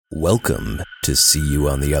Welcome to See You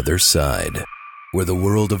on the Other Side, where the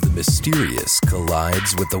world of the mysterious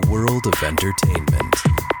collides with the world of entertainment.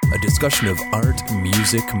 A discussion of art,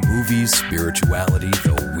 music, movies, spirituality,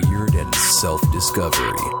 the weird, and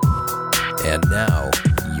self-discovery. And now,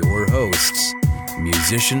 your hosts,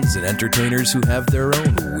 musicians and entertainers who have their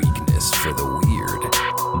own weakness for the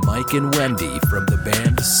weird, Mike and Wendy from the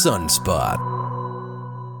band Sunspot.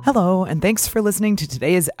 Hello, and thanks for listening to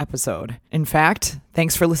today's episode. In fact,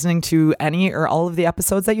 thanks for listening to any or all of the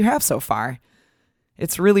episodes that you have so far.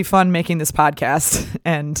 It's really fun making this podcast,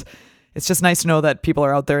 and it's just nice to know that people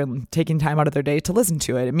are out there and taking time out of their day to listen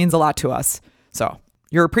to it. It means a lot to us. So,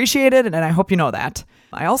 you're appreciated, and I hope you know that.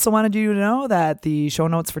 I also wanted you to know that the show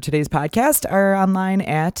notes for today's podcast are online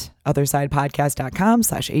at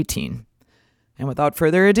othersidepodcast.com/18. And without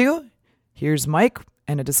further ado, here's Mike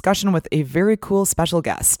and a discussion with a very cool special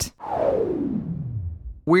guest.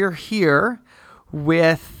 We're here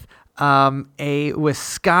with a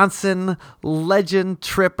Wisconsin legend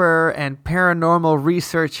tripper and paranormal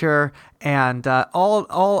researcher and all in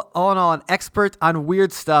all an expert on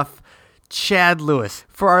weird stuff, Chad Lewis.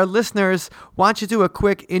 For our listeners, why don't you do a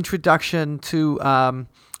quick introduction to a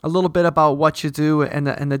little bit about what you do and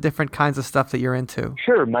the different kinds of stuff that you're into?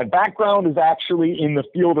 Sure. My background is actually in the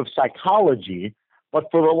field of psychology. But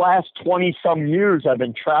for the last 20-some years, I've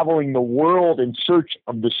been traveling the world in search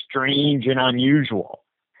of the strange and unusual.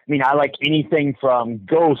 I mean, I like anything from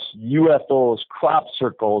ghosts, UFOs, crop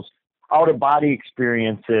circles, out-of-body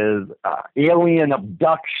experiences, alien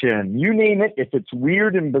abduction, you name it. If it's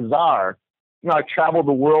weird and bizarre, I travel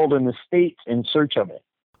the world in the States in search of it.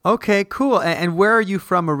 Okay, cool. And where are you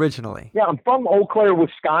from originally? Yeah, I'm from Eau Claire,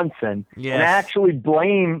 Wisconsin. Yes. And I actually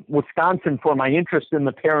blame Wisconsin for my interest in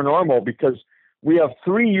the paranormal because we have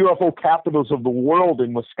 3 UFO capitals of the world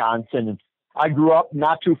in Wisconsin. And I grew up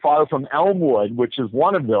not too far from Elmwood, which is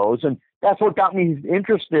one of those. And that's what got me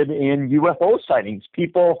interested in UFO sightings.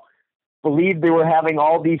 People believed they were having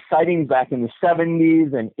all these sightings back in the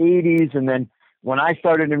 70s and 80s. And then when I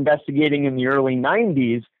started investigating in the early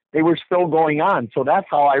 90s, they were still going on. So that's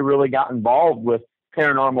how I really got involved with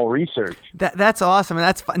paranormal research. That's awesome. And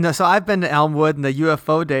that's fun. No, so I've been to Elmwood and the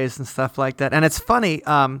UFO days and stuff like that. And it's funny,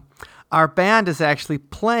 our band is actually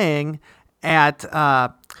playing at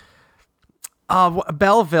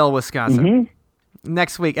Belleville, Wisconsin,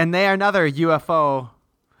 next week. And they are another UFO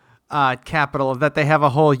capital, that they have a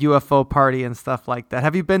whole UFO party and stuff like that.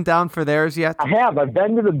 Have you been down for theirs yet? I have. I've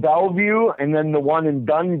been to the Bellevue and then the one in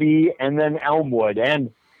Dundee and then Elmwood.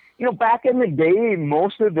 And, back in the day,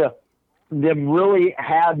 most of them really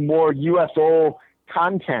had more UFO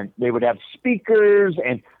content. They would have speakers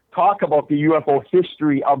and talk about the UFO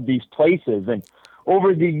history of these places. And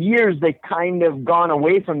over the years, they've kind of gone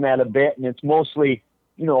away from that a bit, and it's mostly,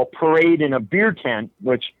 a parade in a beer tent,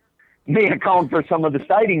 which may account for some of the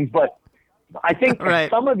sightings. But I think right.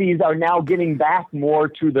 Some of these are now getting back more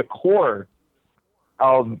to the core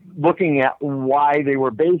of looking at why they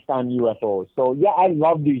were based on UFOs. So, yeah, I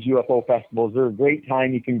love these UFO festivals. They're a great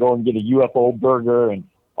time. You can go and get a UFO burger and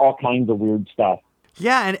all kinds of weird stuff.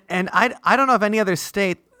 Yeah, and I don't know of any other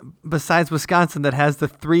state besides Wisconsin that has the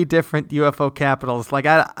 3 different UFO capitals. Like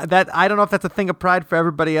I don't know if that's a thing of pride for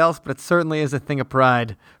everybody else, but it certainly is a thing of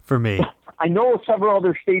pride for me. I know several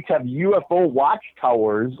other states have UFO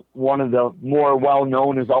watchtowers. One of the more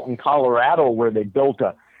well-known is out in Colorado, where they built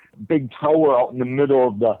a big tower out in the middle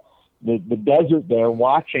of the desert there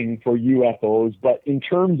watching for UFOs. But in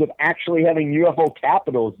terms of actually having UFO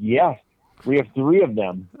capitals, yes, we have 3 of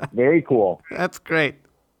them. Very cool. That's great.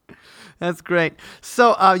 That's great.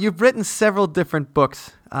 So you've written several different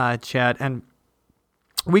books, Chad, and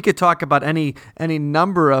we could talk about any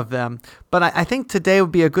number of them. But I think today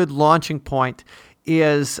would be a good launching point.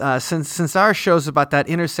 Is since our show's about that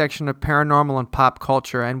intersection of paranormal and pop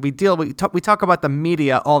culture, and we talk about the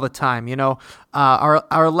media all the time.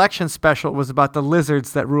 Our election special was about the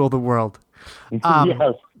lizards that rule the world.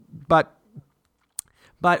 Yes. But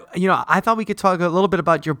I thought we could talk a little bit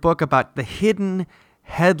about your book about the hidden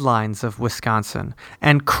headlines of Wisconsin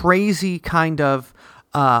and crazy kind of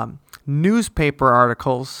newspaper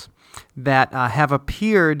articles that have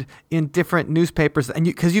appeared in different newspapers. And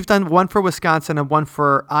because you've done one for Wisconsin and one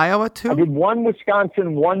for Iowa too? I did one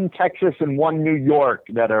Wisconsin, one Texas, and one New York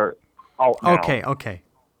that are out now. Okay.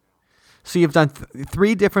 So you've done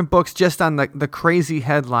 3 different books just on the crazy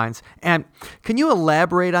headlines. And can you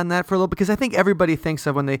elaborate on that for a little? Because I think everybody thinks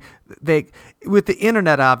of when they with the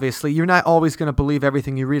internet, obviously, you're not always going to believe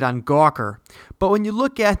everything you read on Gawker. But when you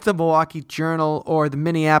look at the Milwaukee Journal or the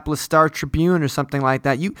Minneapolis Star Tribune or something like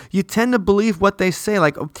that, you tend to believe what they say.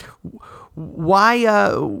 Like,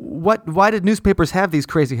 why did newspapers have these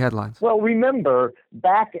crazy headlines? Well, remember,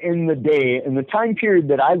 back in the day, in the time period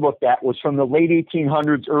that I looked at was from the late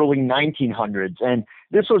 1800s, early 1900s. And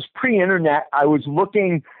this was pre-internet. I was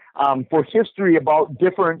looking for history about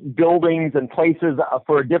different buildings and places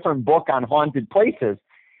for a different book on haunted places.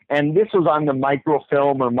 And this was on the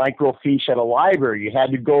microfilm or microfiche at a library. You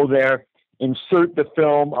had to go there, insert the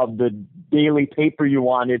film of the daily paper you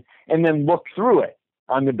wanted, and then look through it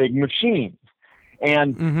on the big machines.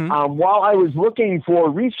 And while I was looking for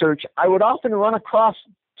research, I would often run across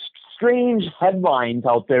strange headlines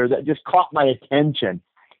out there that just caught my attention.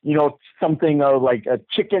 You know, something like a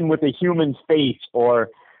chicken with a human face, or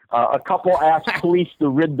a couple asked police to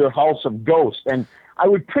rid their house of ghosts. And I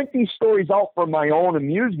would print these stories out for my own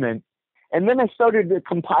amusement. And then I started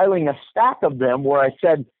compiling a stack of them where I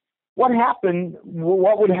said, what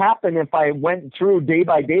would happen if I went through day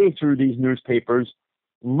by day through these newspapers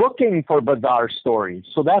looking for bizarre stories?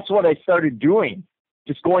 So that's what I started doing,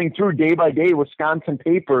 just going through day by day Wisconsin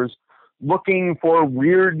papers, looking for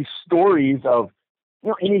weird stories of,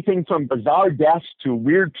 anything from bizarre deaths to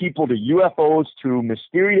weird people to UFOs to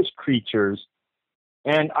mysterious creatures.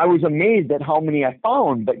 And I was amazed at how many I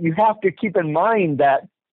found. But you have to keep in mind that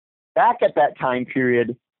back at that time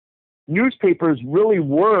period, newspapers really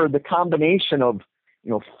were the combination of,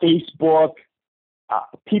 Facebook,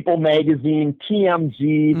 People Magazine,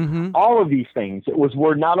 TMZ, all of these things. It was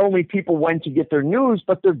where not only people went to get their news,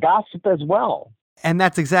 but their gossip as well. And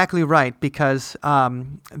that's exactly right, because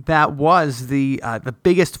that was the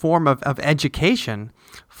biggest form of education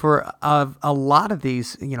for a lot of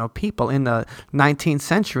these people in the 19th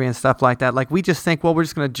century and stuff like that. Like, we just think, well, we're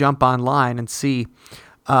just going to jump online and see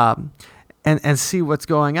and see what's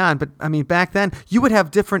going on. But I mean, back then you would have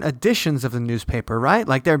different editions of the newspaper, right?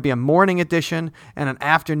 Like, there'd be a morning edition and an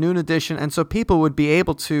afternoon edition, and so people would be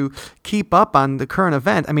able to keep up on the current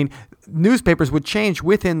event. I mean, newspapers would change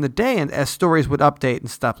within the day, and as stories would update and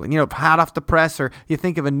stuff, hot off the press, or you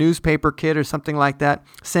think of a newspaper kid or something like that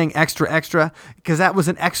saying extra, because that was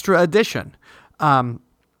an extra edition. And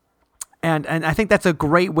I think that's a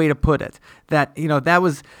great way to put it, that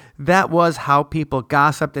that was how people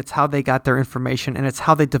gossiped. It's how they got their information, and it's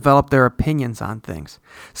how they developed their opinions on things.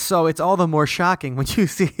 So it's all the more shocking when you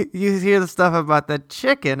hear the stuff about the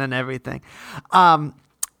chicken and everything.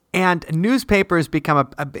 And newspapers become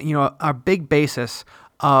a big basis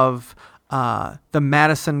of the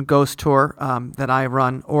Madison Ghost Tour that I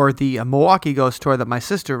run, or the Milwaukee Ghost Tour that my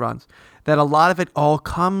sister runs. That a lot of it all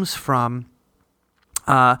comes from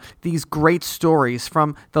these great stories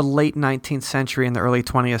from the late 19th century and the early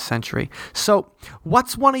 20th century. So,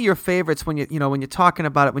 what's one of your favorites when when you're talking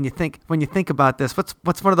about it, when you think about this?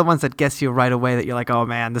 What's one of the ones that gets you right away that you're like, oh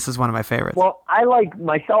man, this is one of my favorites? Well, I like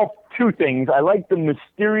myself two things. I like the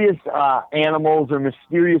mysterious animals or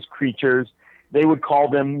mysterious creatures. They would call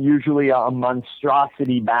them usually a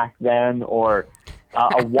monstrosity back then, or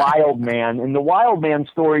a wild man. And the wild man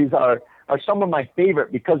stories are some of my favorite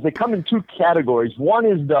because they come in two categories. One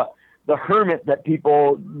is the hermit that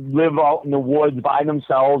people live out in the woods by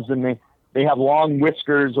themselves, and they have long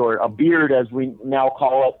whiskers, or a beard as we now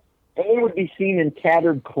call it. And they would be seen in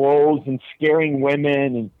tattered clothes and scaring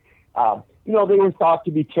women, and they were thought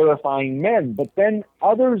to be terrifying men. But then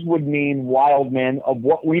others would mean wild men of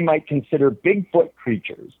what we might consider Bigfoot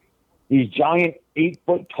creatures. These giant 8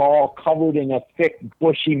 foot tall, covered in a thick,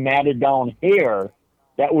 bushy, matted down hair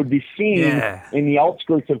that would be seen in the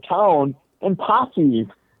outskirts of town, and posses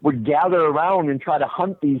would gather around and try to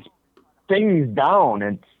hunt these things down.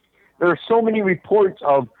 And there are so many reports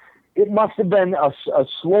of it must have been a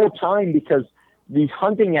slow time, because these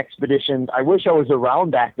hunting expeditions, I wish I was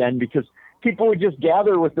around back then, because people would just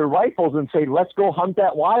gather with their rifles and say, let's go hunt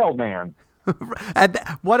that wild man. And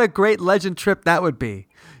what a great legend trip that would be.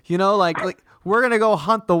 Like we're going to go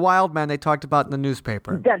hunt the wild man they talked about in the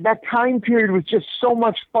newspaper. That time period was just so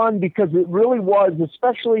much fun, because it really was,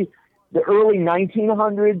 especially the early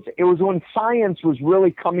 1900s. It was when science was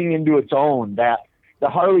really coming into its own, that the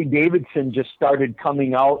Harley Davidson just started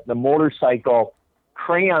coming out. The motorcycle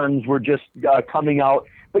crayons were just coming out.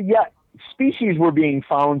 But yet species were being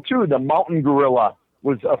found too. The mountain gorilla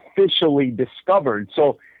was officially discovered.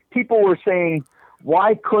 So people were saying,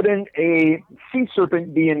 why couldn't a sea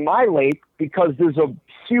serpent be in my lake? Because there's a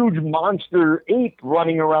huge monster ape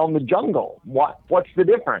running around the jungle. What's the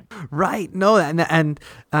difference? Right. No, and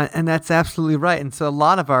that's absolutely right. And so a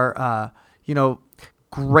lot of our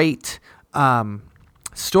great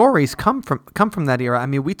stories come from that era. I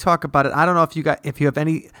mean, we talk about it. I don't know if you have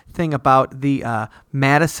anything about the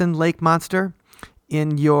Madison Lake Monster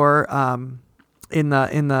in your in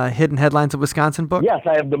the Hidden Headlines of Wisconsin book? Yes,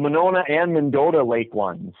 I have the Monona and Mendota Lake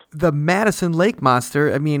ones. The Madison Lake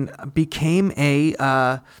Monster, I mean, became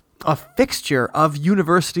a fixture of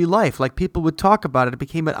university life. Like, people would talk about it. It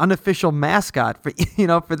became an unofficial mascot for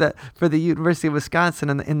for the University of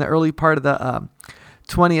Wisconsin in the early part of the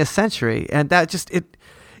 20th century, and that just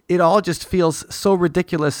it all just feels so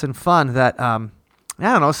ridiculous and fun that I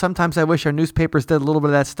don't know. Sometimes I wish our newspapers did a little bit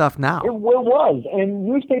of that stuff now. It was, and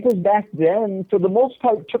newspapers back then, for the most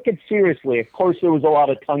part, took it seriously. Of course, there was a lot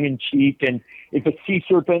of tongue-in-cheek, and if a sea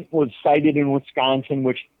serpent was sighted in Wisconsin,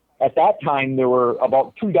 which at that time there were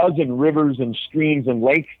about 24 rivers and streams and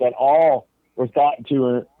lakes that all were thought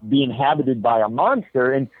to be inhabited by a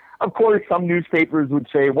monster, and of course, some newspapers would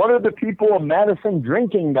say, "What are the people of Madison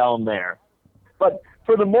drinking down there?" But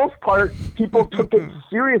for the most part, people took it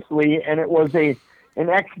seriously, and it was an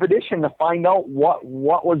expedition to find out what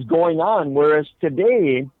was going on. Whereas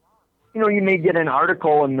today, you may get an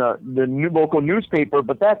article in the new local newspaper,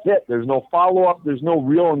 but that's it. There's no follow-up. There's no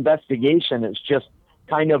real investigation. It's just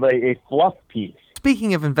kind of a fluff piece.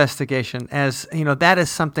 Speaking of investigation, as you know, that is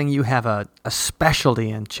something you have a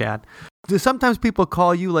specialty in, Chad. Do sometimes people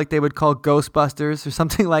call you like they would call Ghostbusters or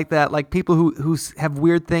something like that? Like people who have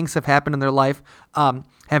weird things have happened in their life.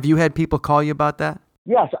 Have you had people call you about that?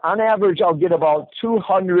 Yes, on average, I'll get about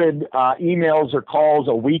 200 emails or calls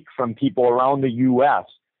a week from people around the U.S.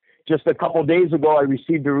 Just a couple days ago, I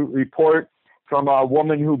received a report from a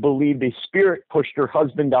woman who believed a spirit pushed her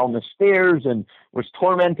husband down the stairs and was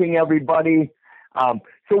tormenting everybody.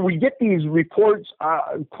 So we get these reports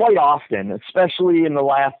quite often, especially in the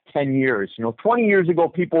last 10 years. 20 years ago,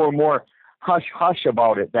 people were more hush-hush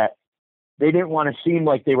about it, that they didn't want to seem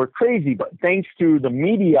like they were crazy. But thanks to the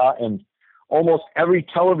media and almost every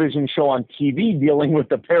television show on TV dealing with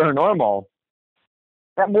the paranormal,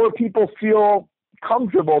 that more people feel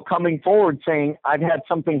comfortable coming forward saying, I've had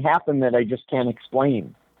something happen that I just can't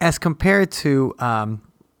explain. As compared to,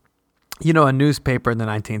 a newspaper in the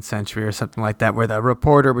 19th century or something like that, where the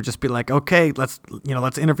reporter would just be like, okay, let's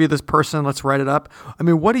interview this person, let's write it up. I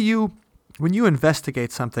mean, when you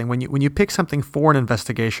investigate something, when you pick something for an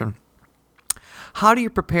investigation, how do you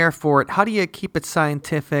prepare for it? How do you keep it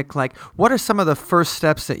scientific? Like, what are some of the first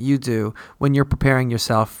steps that you do when you're preparing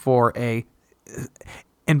yourself for a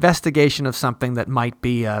investigation of something that might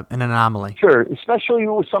be an anomaly? Sure, especially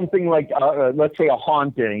with something like, let's say, a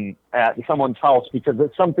haunting at someone's house, because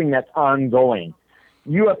it's something that's ongoing.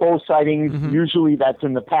 UFO sightings, usually that's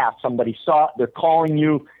in the past. Somebody saw it, they're calling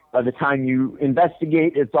you. By the time you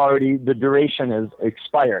investigate, the duration has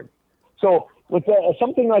expired. So with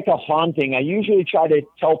something like a haunting, I usually try to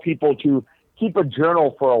tell people to keep a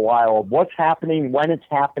journal for a while of what's happening, when it's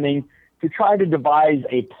happening, to try to devise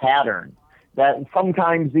a pattern. That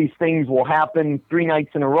sometimes these things will happen 3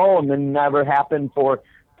 nights in a row and then never happen for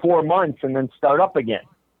 4 months and then start up again.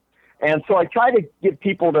 And so I try to get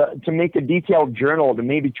people to make a detailed journal, to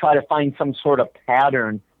maybe try to find some sort of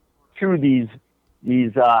pattern through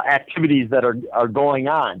these activities that are going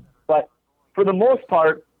on. But for the most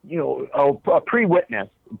part, a pre-witness,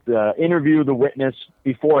 interview the witness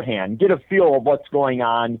beforehand, get a feel of what's going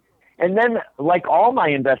on. And then, like all my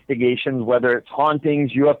investigations, whether it's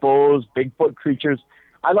hauntings, UFOs, Bigfoot creatures,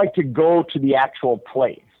 I like to go to the actual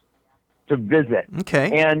place to visit.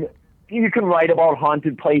 Okay. And you can write about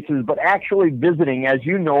haunted places, but actually visiting, as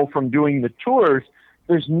you know from doing the tours,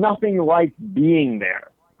 there's nothing like being there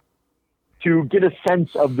to get a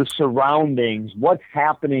sense of the surroundings, what's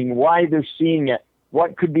happening, why they're seeing it,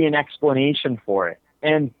 what could be an explanation for it.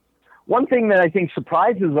 And one thing that I think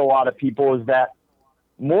surprises a lot of people is that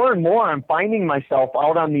more and more I'm finding myself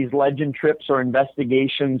out on these legend trips or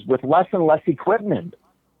investigations with less and less equipment.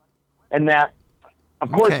 And that,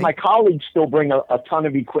 of course, my colleagues still bring a ton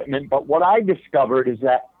of equipment, but what I discovered is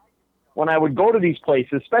that when I would go to these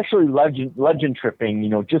places, especially legend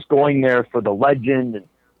tripping, just going there for the legend and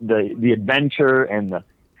the adventure and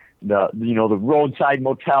the roadside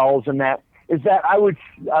motels and that, is that I would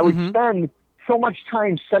spend so much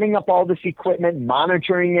time setting up all this equipment,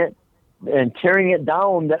 monitoring it, and tearing it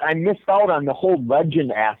down, that I missed out on the whole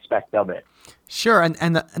legend aspect of it. Sure,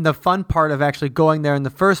 and the fun part of actually going there in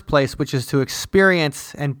the first place, which is to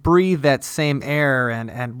experience and breathe that same air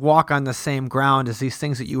and walk on the same ground as these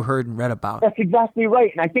things that you heard and read about. That's exactly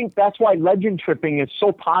right, and I think that's why legend tripping is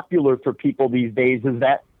so popular for people these days, is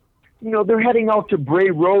that they're heading out to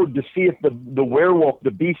Bray Road to see if the werewolf,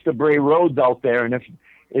 the beast of Bray Road's out there, and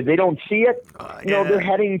if they don't see it, they're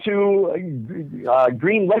heading to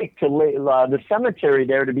Green Lake, to the cemetery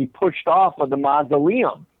there, to be pushed off of the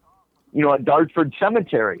mausoleum, at Dartford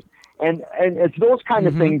Cemetery. And it's those kind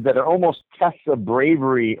of things that are almost tests of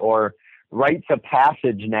bravery or rites of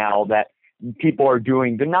passage now that people are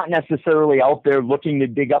doing. They're not necessarily out there looking to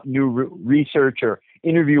dig up new research or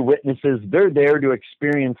interview witnesses. They're there to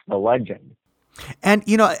experience the legend. And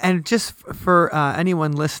and just for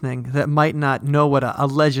anyone listening that might not know what a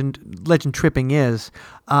legend tripping is,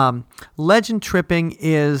 legend tripping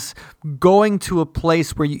is going to a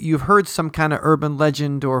place where you've heard some kind of urban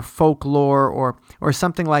legend or folklore or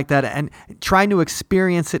something like that, and trying to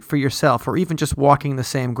experience it for yourself, or even just walking the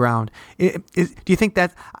same ground. Do you think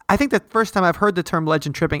that? I think the first time I've heard the term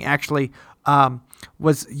legend tripping actually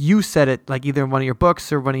was you said it, like either in one of your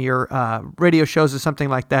books or one of your radio shows or something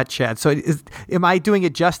like that, Chad. So am I doing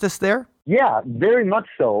it justice there? Yeah, very much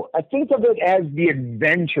so. I think of it as the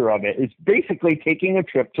adventure of it. It's basically taking a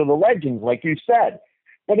trip to the legends, like you said.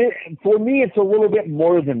 But for me, it's a little bit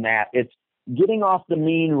more than that. It's getting off the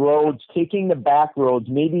main roads, taking the back roads.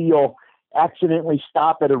 Maybe you'll accidentally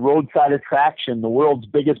stop at a roadside attraction, the world's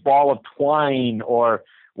biggest ball of twine, or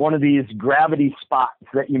one of these gravity spots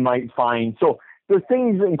that you might find. So there's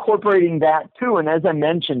things incorporating that too. And as I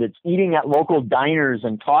mentioned, it's eating at local diners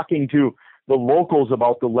and talking to the locals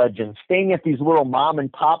about the legends, staying at these little mom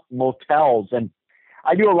and pop motels. And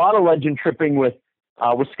I do a lot of legend tripping with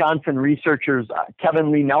Wisconsin researchers,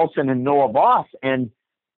 Kevin Lee Nelson and Noah Voss. And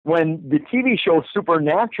when the TV show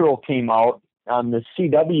Supernatural came out on the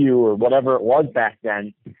CW or whatever it was back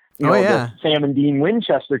then, the Sam and Dean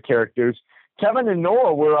Winchester characters, Kevin and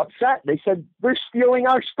Noah were upset. They said, they're stealing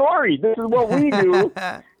our story. This is what we do.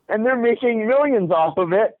 And they're making millions off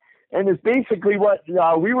of it. And it's basically what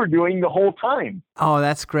we were doing the whole time. Oh,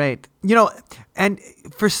 that's great. And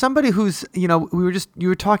for somebody who's, you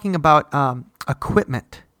were talking about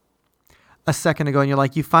equipment a second ago, and you're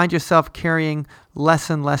like, you find yourself carrying less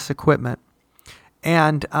and less equipment.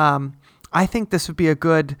 And I think this would be a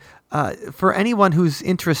good, for anyone who's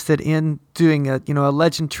interested in doing a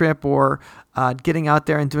legend trip or getting out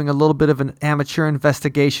there and doing a little bit of an amateur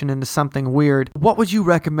investigation into something weird. What would you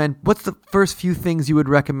recommend? What's the first few things you would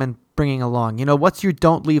recommend bringing along? What's your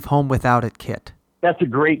don't leave home without it kit? That's a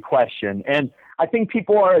great question. And I think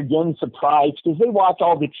people are, again, surprised because they watch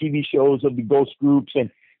all the TV shows of the ghost groups and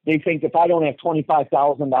they think if I don't have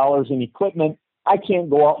 $25,000 in equipment, I can't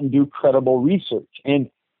go out and do credible research. And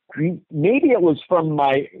maybe it was from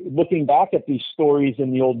my looking back at these stories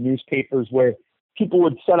in the old newspapers where people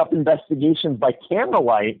would set up investigations by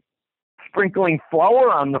candlelight, sprinkling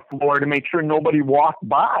flour on the floor to make sure nobody walked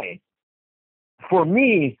by. For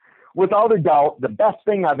me, without a doubt, the best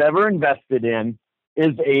thing I've ever invested in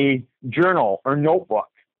is a journal or notebook.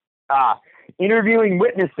 Interviewing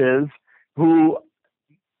witnesses who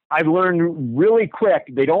I've learned really quick,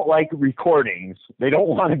 they don't like recordings. They don't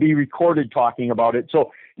want to be recorded talking about it.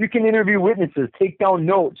 So you can interview witnesses, take down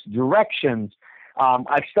notes, directions.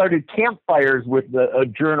 I've started campfires with a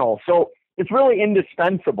journal. So it's really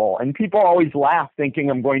indispensable. And people always laugh thinking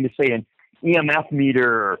I'm going to say an EMF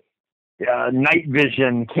meter or night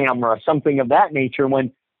vision camera, something of that nature,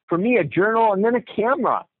 when for me, a journal and then a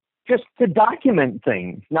camera, just to document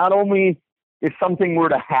things. Not only if something were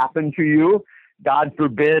to happen to you, God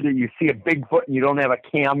forbid, you see a Bigfoot and you don't have a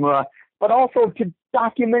camera, but also to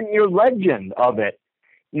document your legend of it.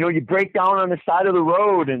 You break down on the side of the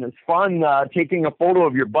road and it's fun taking a photo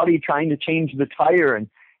of your buddy trying to change the tire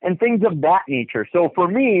and things of that nature. So for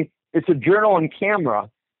me, it's a journal and camera.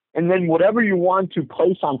 And then whatever you want to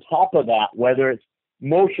place on top of that, whether it's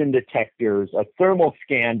motion detectors, a thermal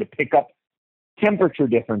scan to pick up temperature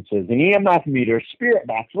differences, an EMF meter, spirit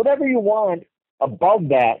box, whatever you want above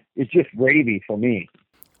that is just gravy for me.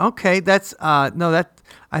 Okay, that's I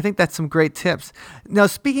think that's some great tips. Now,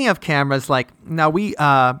 speaking of cameras,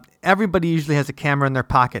 everybody usually has a camera in their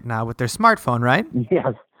pocket now with their smartphone, right?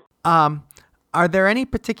 Yes. Are there any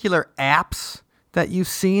particular apps that you've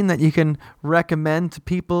seen that you can recommend to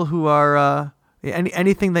people who are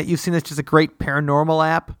anything that you've seen that's just a great paranormal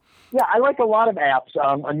app? Yeah, I like a lot of apps.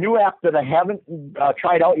 A new app that I haven't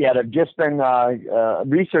tried out yet, I've just been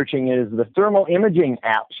researching, is the thermal imaging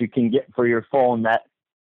apps you can get for your phone that,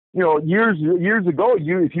 years ago,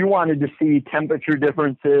 if you wanted to see temperature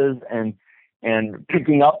differences and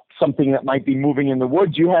picking up something that might be moving in the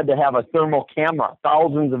woods, you had to have a thermal camera,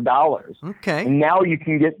 thousands of dollars. Okay. And now you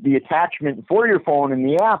can get the attachment for your phone in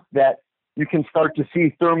the app that you can start to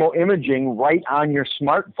see thermal imaging right on your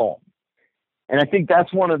smartphone. And I think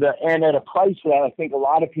that's and at a price that I think a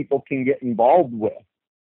lot of people can get involved with.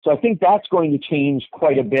 So I think that's going to change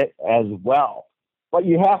quite a bit as well. But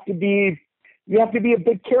you have to be a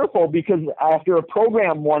bit careful, because after a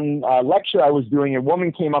program, one lecture I was doing, a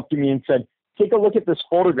woman came up to me and said, take a look at this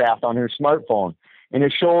photograph on her smartphone. And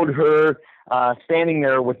it showed her standing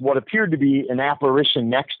there with what appeared to be an apparition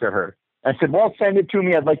next to her. I said, well, send it to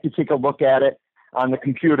me. I'd like to take a look at it on the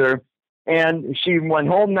computer. And she went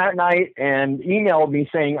home that night and emailed me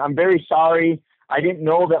saying, I'm very sorry. I didn't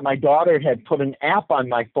know that my daughter had put an app on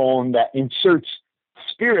my phone that inserts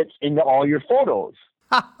spirits into all your photos.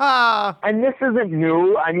 And this isn't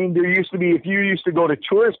new. I mean, there used to be, if you used to go to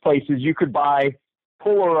tourist places, you could buy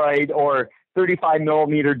Polaroid or 35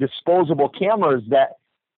 millimeter disposable cameras that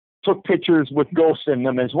took pictures with ghosts in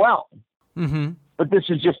them as well. Mm-hmm. But this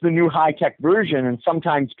is just the new high-tech version, and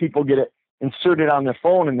sometimes people get it inserted on their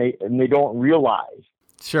phone and they don't realize.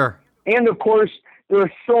 Sure. And of course, there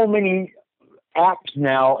are so many apps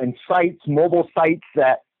now and sites, mobile sites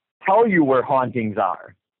that tell you where hauntings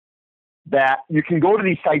are. That you can go to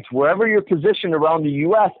these sites wherever you're positioned around the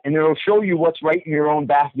U.S. and it'll show you what's right in your own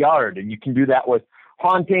backyard. And you can do that with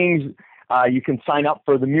hauntings. You can sign up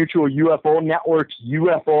for the Mutual UFO Network's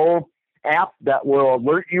UFO app that will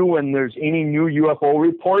alert you when there's any new UFO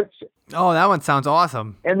reports. Oh, that one sounds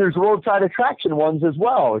awesome. And there's roadside attraction ones as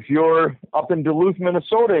well. If you're up in Duluth,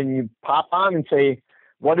 Minnesota, and you pop on and say,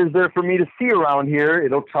 what is there for me to see around here?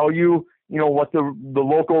 It'll tell you, what the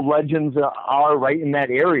local legends are right in that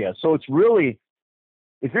area. So it's really,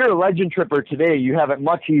 if you're a legend tripper today, you have it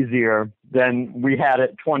much easier than we had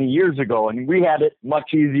it 20 years ago. And we had it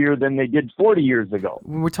much easier than they did 40 years ago.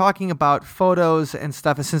 We're talking about photos and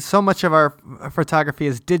stuff. And since so much of our photography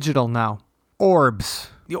is digital now, orbs.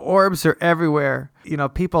 The orbs are everywhere.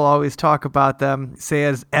 People always talk about them, say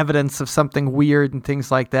as evidence of something weird and things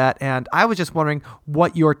like that. And I was just wondering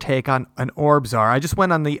what your take on orbs are. I just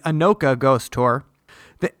went on the Anoka ghost tour.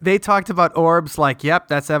 They talked about orbs like, yep,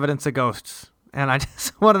 that's evidence of ghosts. And I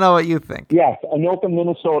just want to know what you think. Yes, Anoka,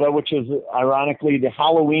 Minnesota, which is ironically the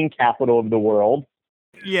Halloween capital of the world.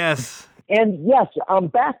 Yes. And yes,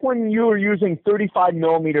 back when you were using 35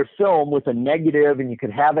 millimeter film with a negative and you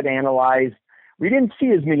could have it analyzed, we didn't see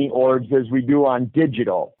as many orbs as we do on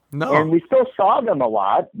digital. No. And we still saw them a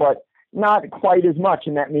lot, but not quite as much.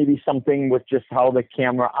 And that may be something with just how the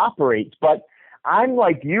camera operates. But I'm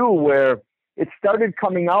like you, where it started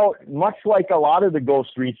coming out, much like a lot of the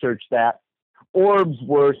ghost research, that orbs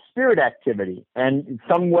were spirit activity. And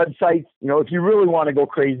some websites, if you really want to go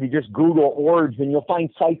crazy, just Google orbs and you'll find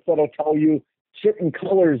sites that'll tell you certain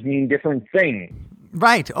colors mean different things.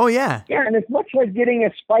 Right. Oh, yeah. Yeah, and it's much like getting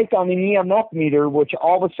a spike on an EMF meter, which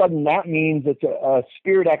all of a sudden that means it's a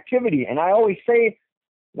spirit activity. And I always say,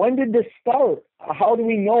 when did this start? How do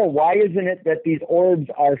we know? Why isn't it that these orbs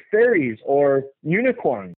are fairies or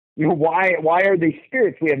unicorns? Why are they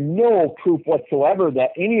spirits? We have no proof whatsoever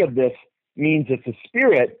that any of this means it's a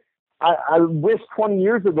spirit. I wish 20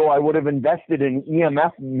 years ago I would have invested in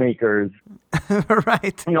EMF makers,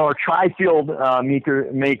 right? Or tri-field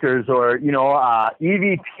makers, or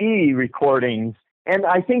EVP recordings. And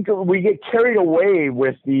I think we get carried away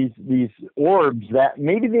with these orbs that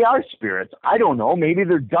maybe they are spirits. I don't know. Maybe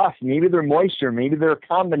they're dust. Maybe they're moisture. Maybe they're a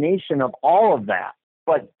combination of all of that.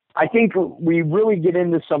 But I think we really get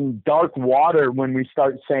into some dark water when we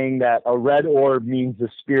start saying that a red orb means the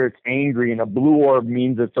spirit's angry and a blue orb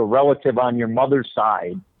means it's a relative on your mother's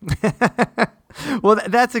side. Well,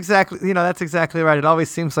 that's exactly right. It always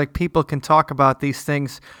seems like people can talk about these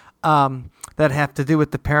things that have to do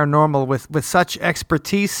with the paranormal with such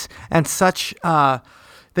expertise and such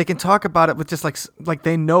they can talk about it with just like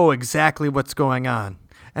they know exactly what's going on.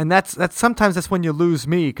 And that's sometimes that's when you lose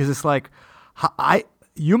me, because it's like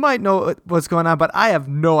you might know what's going on, but I have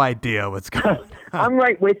no idea what's going on. I'm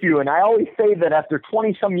right with you. And I always say that after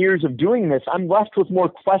 20-some years of doing this, I'm left with more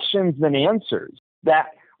questions than answers. That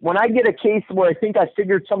when I get a case where I think I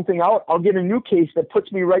figured something out, I'll get a new case that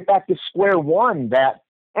puts me right back to square one.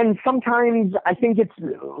 And sometimes I think it's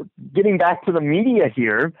getting back to the media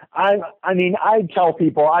here. I tell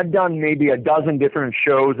people I've done maybe a dozen different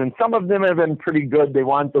shows, and some of them have been pretty good. They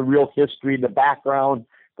want the real history, the background,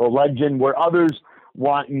 the legend, where others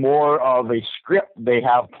want more of a script they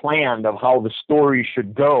have planned of how the story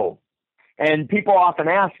should go. And people often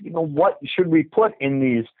ask, what should we put in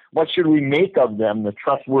these? What should we make of them? The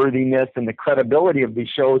trustworthiness and the credibility of these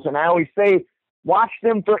shows. And I always say, watch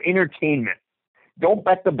them for entertainment. Don't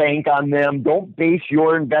bet the bank on them. Don't base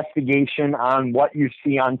your investigation on what you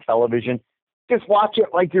see on television. Just watch it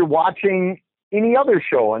like you're watching any other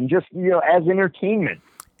show, and just, as entertainment.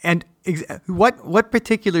 And what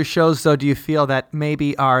particular shows, though, do you feel that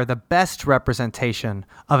maybe are the best representation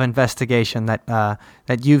of investigation that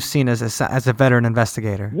you've seen as a veteran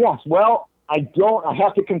investigator? Yes, well, I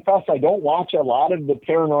have to confess, I don't watch a lot of the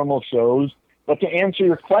paranormal shows, but to answer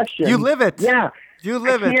your question... You live it. Yeah. You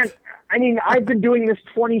live it. I've been doing this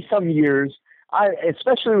 20-some years.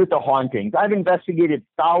 especially with the hauntings, I've investigated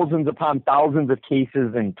thousands upon thousands of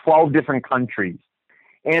cases in 12 different countries.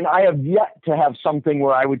 And I have yet to have something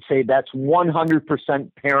where I would say that's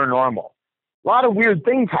 100% paranormal. A lot of weird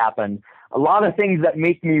things happen. A lot of things that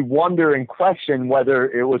make me wonder and question whether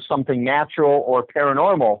it was something natural or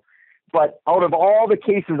paranormal. But out of all the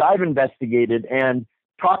cases I've investigated and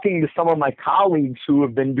talking to some of my colleagues who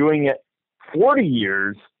have been doing it 40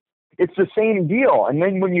 years, it's the same deal. And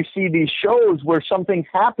then when you see these shows where something's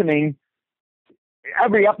happening,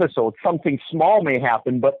 every episode, something small may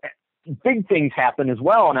happen, but big things happen as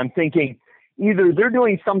well. And I'm thinking either they're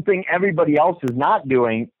doing something everybody else is not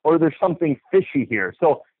doing, or there's something fishy here.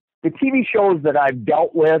 So the TV shows that I've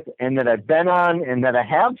dealt with and that I've been on and that I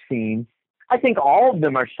have seen, I think all of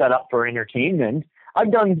them are set up for entertainment.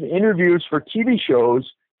 I've done interviews for TV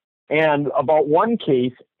shows and about one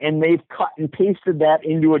case, and they've cut and pasted that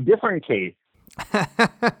into a different case.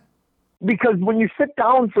 Because when you sit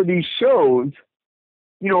down for these shows,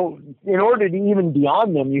 you know, in order to even be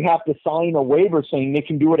on them, you have to sign a waiver saying they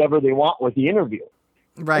can do whatever they want with the interview.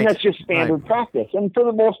 Right. And that's just standard practice. And for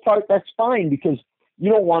the most part, that's fine because you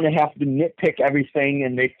don't want to have to nitpick everything,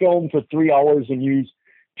 and they film for 3 hours and use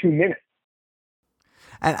 2 minutes.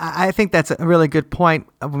 And I think that's a really good point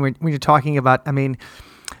when you're talking about, I mean,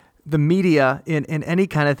 the media in any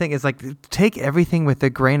kind of thing is like, take everything with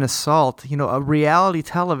a grain of salt. You know, a reality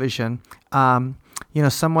television, you know,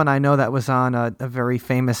 someone I know that was on a very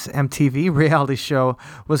famous MTV reality show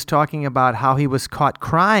was talking about how he was caught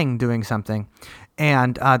crying doing something.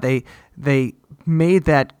 And they made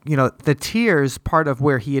that, you know, the tears part of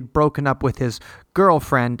where he had broken up with his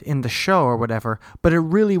girlfriend in the show or whatever, but it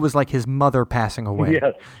really was like his mother passing away.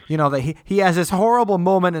 Yes. You know, that he has this horrible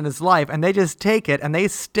moment in his life, and they just take it and they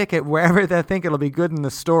stick it wherever they think it'll be good in the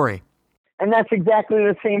story. And that's exactly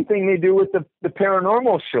the same thing they do with the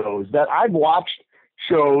paranormal shows. That I've watched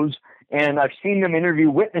shows and I've seen them interview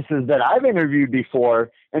witnesses that I've interviewed before,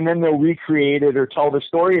 and then they'll recreate it or tell the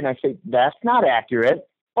story, and I say, that's not accurate.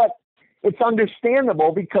 But it's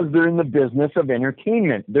understandable because they're in the business of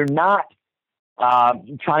entertainment. They're not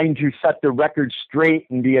trying to set the record straight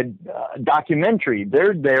and be a documentary.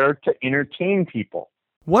 They're there to entertain people.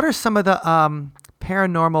 What are some of the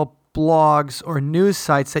paranormal blogs or news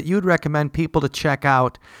sites that you'd recommend people to check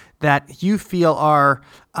out that you feel are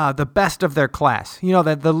the best of their class? You know,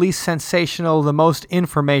 the least sensational, the most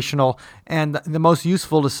informational, and the most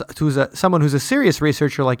useful to someone who's a serious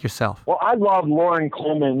researcher like yourself. Well, I love Lauren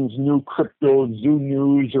Coleman's new Crypto Zoo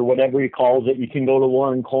News or whatever he calls it. You can go to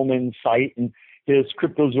Lauren Coleman's site and his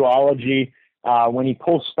cryptozoology. When he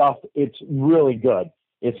posts stuff, it's really good.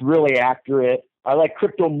 It's really accurate. I like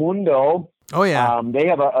Crypto Mundo. Oh, yeah. They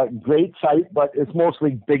have a great site, but it's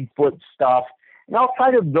mostly Bigfoot stuff. And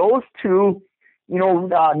outside of those two, you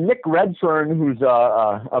know, Nick Redfern, who's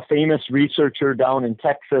a famous researcher down in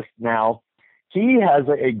Texas now, he has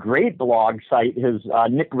a great blog site, his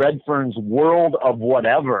Nick Redfern's World of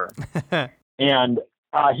Whatever. And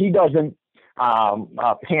he doesn't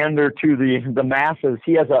pander to the masses.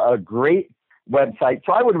 He has a great website.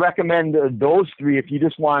 So I would recommend those three if you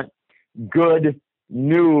just want good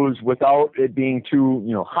news without it being too,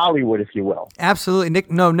 you know, Hollywood, if you will. Absolutely.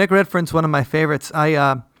 Nick Redfern's one of my favorites.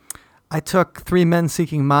 I took 3 Men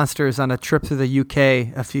Seeking Monsters on a trip to the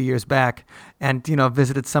UK a few years back, and you know,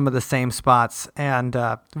 visited some of the same spots. And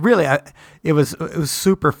really, it was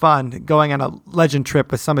super fun going on a legend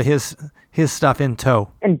trip with some of his stuff in tow.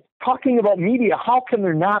 And talking about media, how can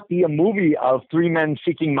there not be a movie of 3 Men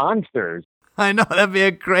Seeking Monsters? I know that would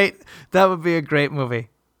be a great movie.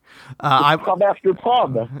 Pub after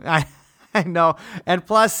pub. I know, and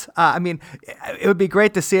plus, I mean, it would be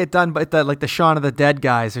great to see it done by like the Shaun of the Dead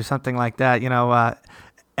guys or something like that. You know,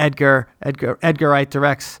 Edgar Wright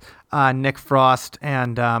directs Nick Frost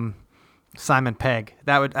and Simon Pegg.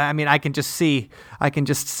 That would, I mean, I can just see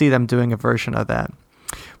them doing a version of that.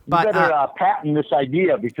 But, you better patent this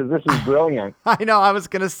idea because this is brilliant. I know. I was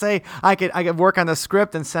going to say I could work on the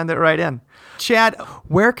script and send it right in. Chad,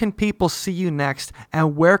 where can people see you next,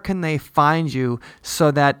 and where can they find you so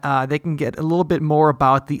that they can get a little bit more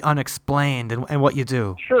about the unexplained and what you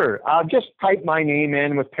do? Sure. Just type my name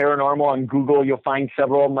in with paranormal on Google. You'll find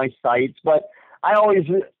several of my sites. But I always,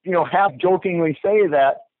 you know, half jokingly say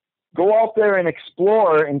that go out there and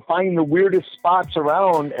explore and find the weirdest spots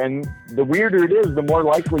around, and the weirder it is, the more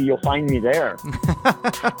likely you'll find me there.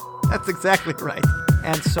 That's exactly right.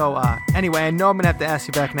 And so, anyway, I know I'm going to have to ask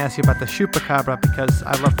you back and ask you about the chupacabra because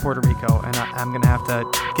I love Puerto Rico, and I'm going to have to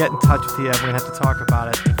get in touch with you. We're going to have to talk about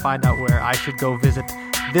it and find out where I should go visit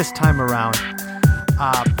this time around.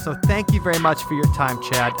 So thank you very much for your time,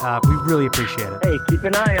 Chad. We really appreciate it. Hey, keep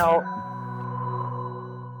an eye out.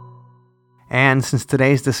 And since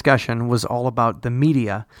today's discussion was all about the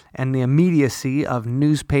media and the immediacy of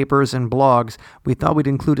newspapers and blogs, we thought we'd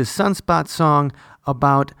include a Sunspot song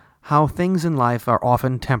about how things in life are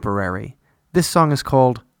often temporary. This song is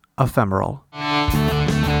called Ephemeral.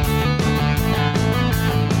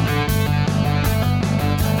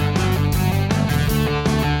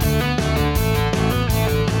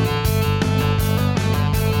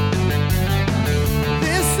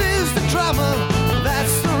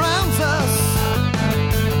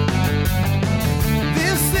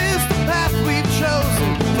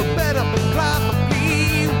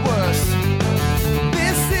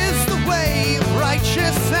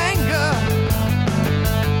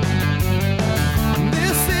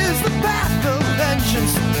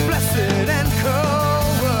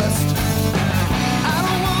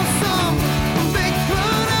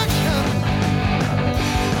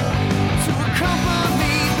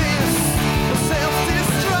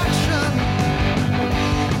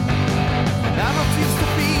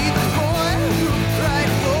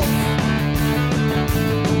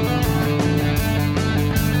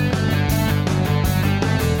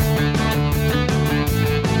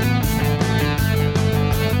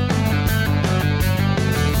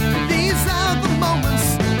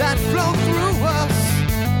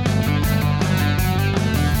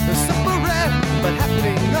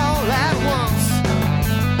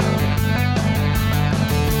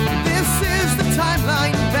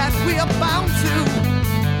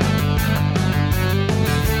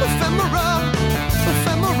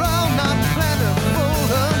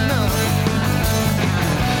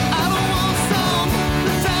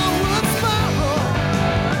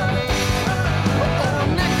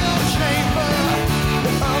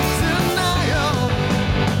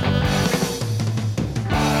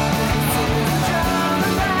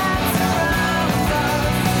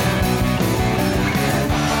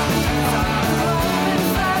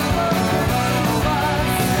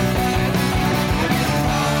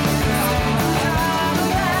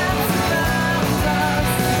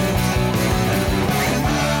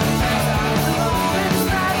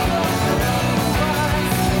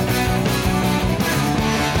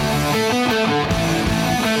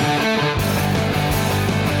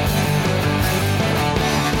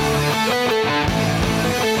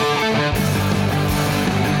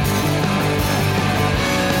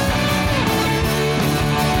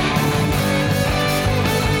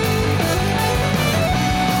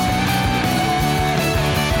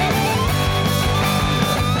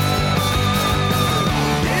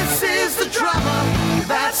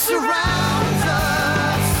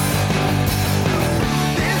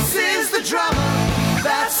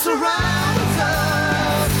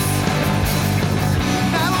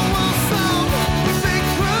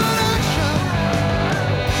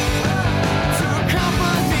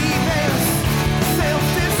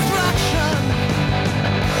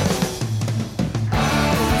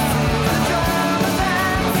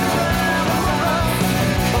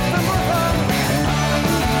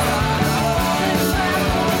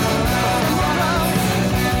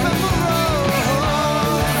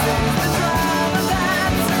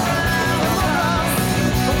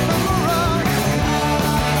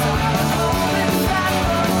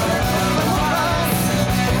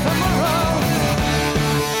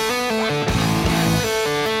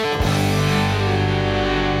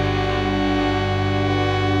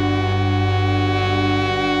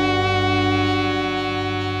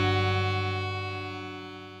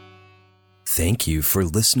 Thank you for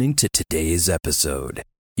listening to today's episode.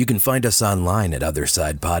 You can find us online at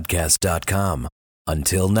OthersidePodcast.com.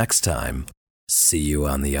 Until next time, see you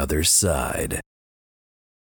on the other side.